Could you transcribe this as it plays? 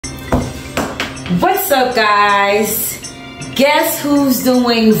What's up, guys? Guess who's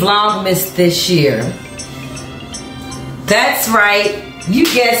doing Vlogmas this year? That's right, you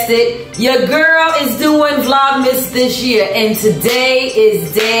guessed it. Your girl is doing Vlogmas this year, and today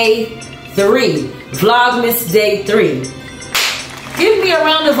is day 3. Vlogmas day 3. Give me a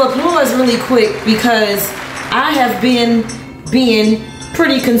round of applause really quick because I have been being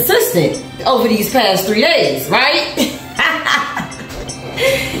pretty consistent over these past 3 days, right?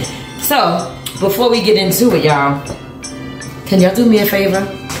 So, before we get into it, y'all, can y'all do me a favor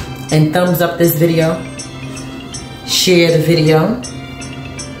and thumbs up this video? Share the video.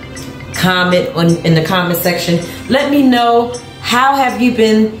 Comment in the comment section. Let me know, how have you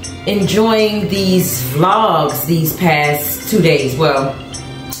been enjoying these vlogs these past 2 days? Well,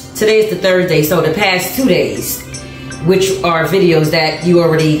 today is the 3rd day, so the past 2 days, which are videos that you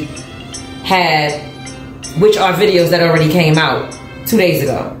already had, which are videos that already came out 2 days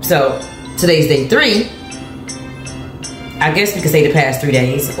ago. So today's day 3. I guess we could say the past 3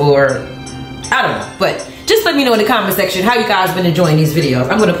 days, or I don't know, but just let me know in the comment section how you guys been enjoying these videos.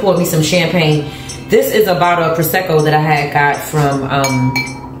 I'm gonna pour me some champagne. This is a bottle of Prosecco that I had got from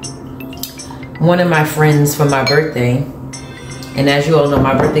one of my friends for my birthday. And as you all know,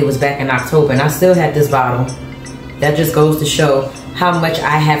 my birthday was back in October, and I still had this bottle. That just goes to show how much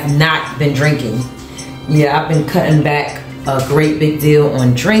I have not been drinking. Yeah, I've been cutting back a great big deal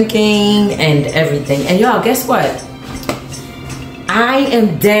on drinking and everything. And y'all, guess what? I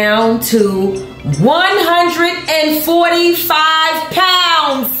am down to 145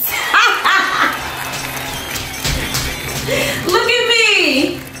 pounds. Look at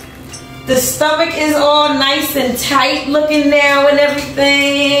me. The stomach is all nice and tight looking now and everything.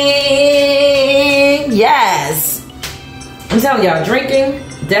 Yes. I'm telling y'all, drinking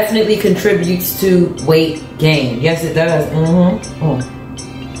definitely contributes to weight gain. Yes, it does.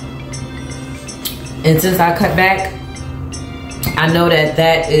 And since I cut back, I know that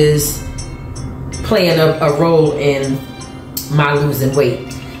that is playing a role in my losing weight.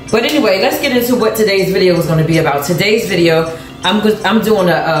 But anyway, let's get into what today's video is going to be about. Today's video, I'm doing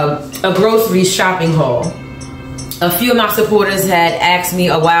a grocery shopping haul. A few of my supporters had asked me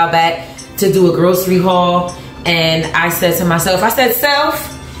a while back to do a grocery haul, and I said to myself, self,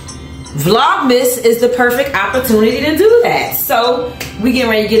 Vlogmas is the perfect opportunity to do that. So we getting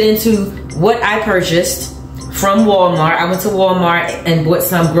ready to get into what I purchased from Walmart. I went to Walmart and bought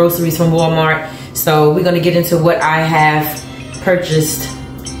some groceries from Walmart. So we're gonna get into what I have purchased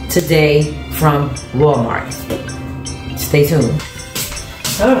today from Walmart. Stay tuned.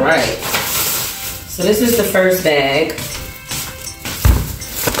 All right. So this is the first bag.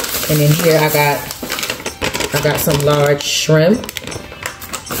 And in here I got some large shrimp.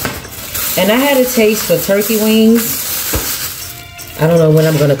 And I had a taste for turkey wings. I don't know when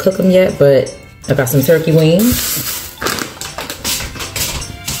I'm gonna cook them yet, but I got some turkey wings.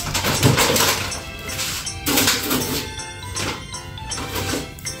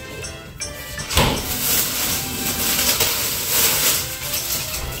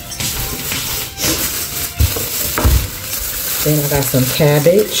 Then I got some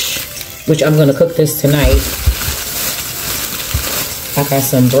cabbage, which I'm gonna cook this tonight. I got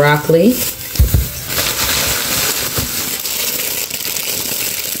some broccoli.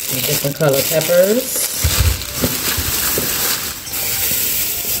 Different color peppers.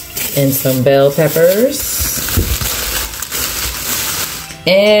 And some bell peppers.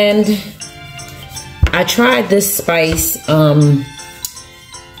 And I tried this spice on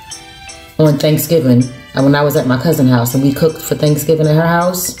Thanksgiving. When I was at my cousin's house and we cooked for Thanksgiving at her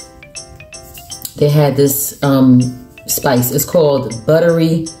house, they had this spice. It's called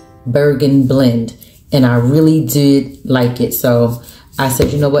Buttery Bergen Blend, and I really did like it. So I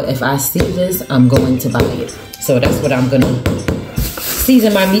said, you know what, if I see this, I'm going to buy it. So that's what I'm gonna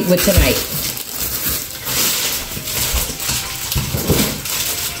season my meat with tonight.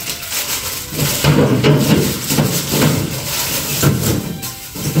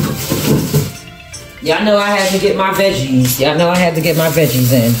 Y'all know I had to get my veggies. Y'all know I had to get my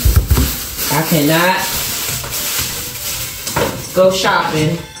veggies in. I cannot go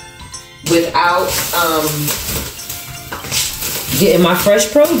shopping without getting my fresh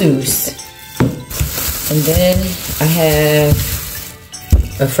produce. And then I have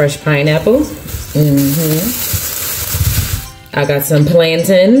a fresh pineapple. I got some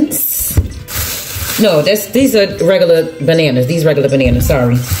plantains. No, these are regular bananas. These regular bananas,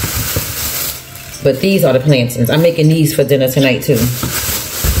 sorry. But these are the plantains. I'm making these for dinner tonight too.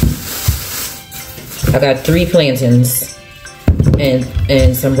 I got 3 plantains and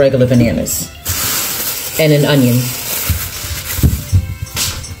some regular bananas and an onion.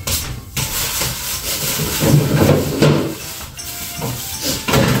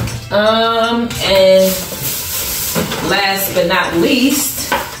 And last but not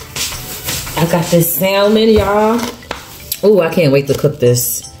least, I got this salmon, y'all. Ooh, I can't wait to cook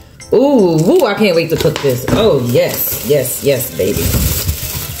this. Ooh, I can't wait to cook this. Oh, yes, yes, yes, baby.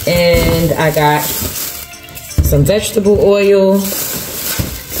 And I got some vegetable oil.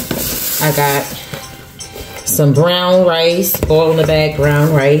 I got some brown rice, all in the bag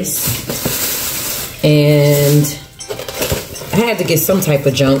brown rice. And I had to get some type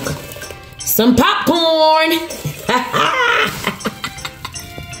of junk. Some popcorn.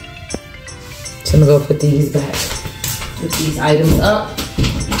 So I'm gonna go put these back. Put these items up.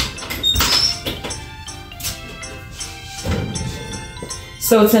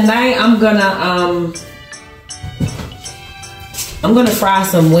 So tonight I'm gonna fry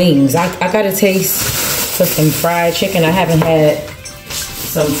some wings. I got a taste for some fried chicken. I haven't had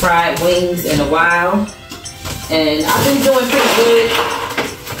some fried wings in a while. And I've been doing pretty good,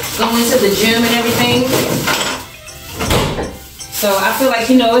 going to the gym and everything. So I feel like,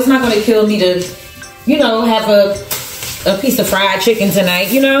 you know, it's not gonna kill me to, you know, have a piece of fried chicken tonight,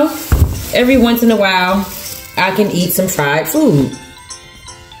 you know? Every once in a while, I can eat some fried food.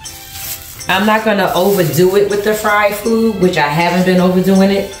 I'm not gonna overdo it with the fried food, which I haven't been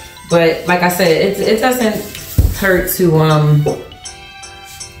overdoing it. But like I said, it doesn't hurt to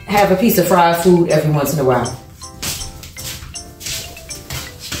have a piece of fried food every once in a while.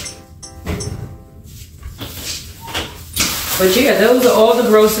 But yeah, those are all the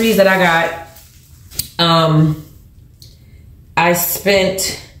groceries that I got. I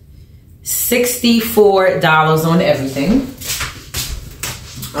spent $64 on everything.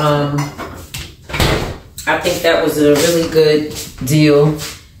 I think that was a really good deal,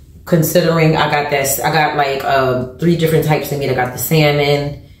 considering I got like 3 different types of meat. I got the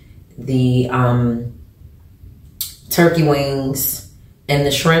salmon, the turkey wings, and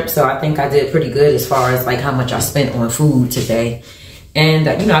the shrimp. So I think I did pretty good as far as like how much I spent on food today. And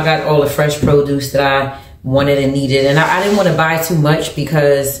you know, I got all the fresh produce that I wanted and needed. And I didn't want to buy too much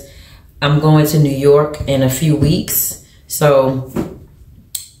because I'm going to New York in a few weeks. So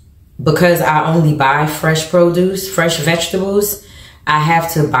because I only buy fresh produce, fresh vegetables, I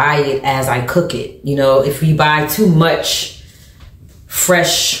have to buy it as I cook it. You know, if we buy too much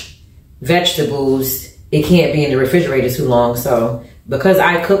fresh vegetables, it can't be in the refrigerator too long. So because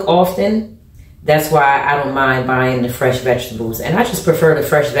I cook often, that's why I don't mind buying the fresh vegetables. And I just prefer the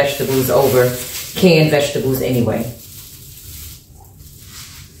fresh vegetables over canned vegetables anyway.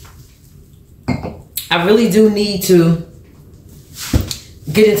 I really do need to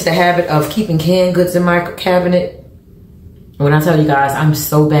get into the habit of keeping canned goods in my cabinet. When I tell you guys, I'm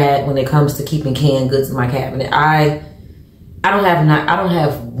so bad when it comes to keeping canned goods in my cabinet. I don't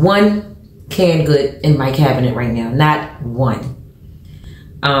have one canned good in my cabinet right now, not one.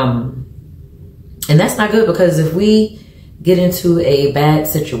 And that's not good, because if we get into a bad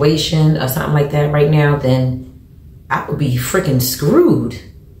situation or something like that right now, then I would be freaking screwed.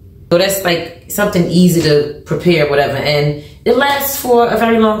 So that's like something easy to prepare, whatever, and it lasts for a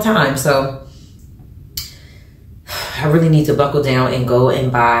very long time. So I really need to buckle down and go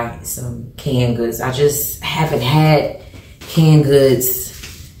and buy some canned goods. I just haven't had canned goods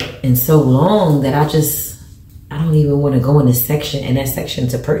in so long that I don't even want to go in that section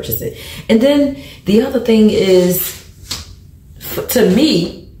to purchase it. And then the other thing is, to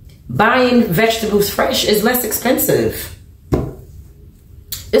me, buying vegetables fresh is less expensive.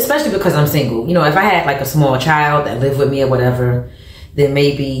 Especially because I'm single. You know, if I had like a small child that lived with me or whatever, then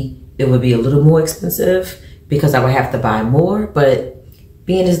maybe it would be a little more expensive because I would have to buy more. But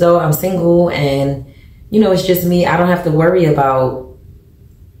being as though I'm single and, you know, it's just me, I don't have to worry about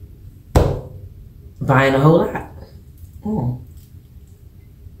buying a whole lot.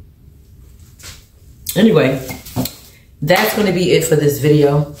 Anyway, that's going to be it for this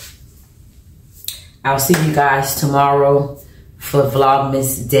video. I'll see you guys tomorrow for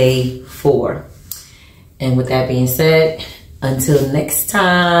Vlogmas Day 4. And with that being said, until next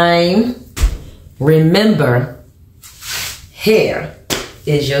time, remember, hair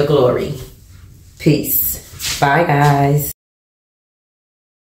is your glory. Peace. Bye, guys.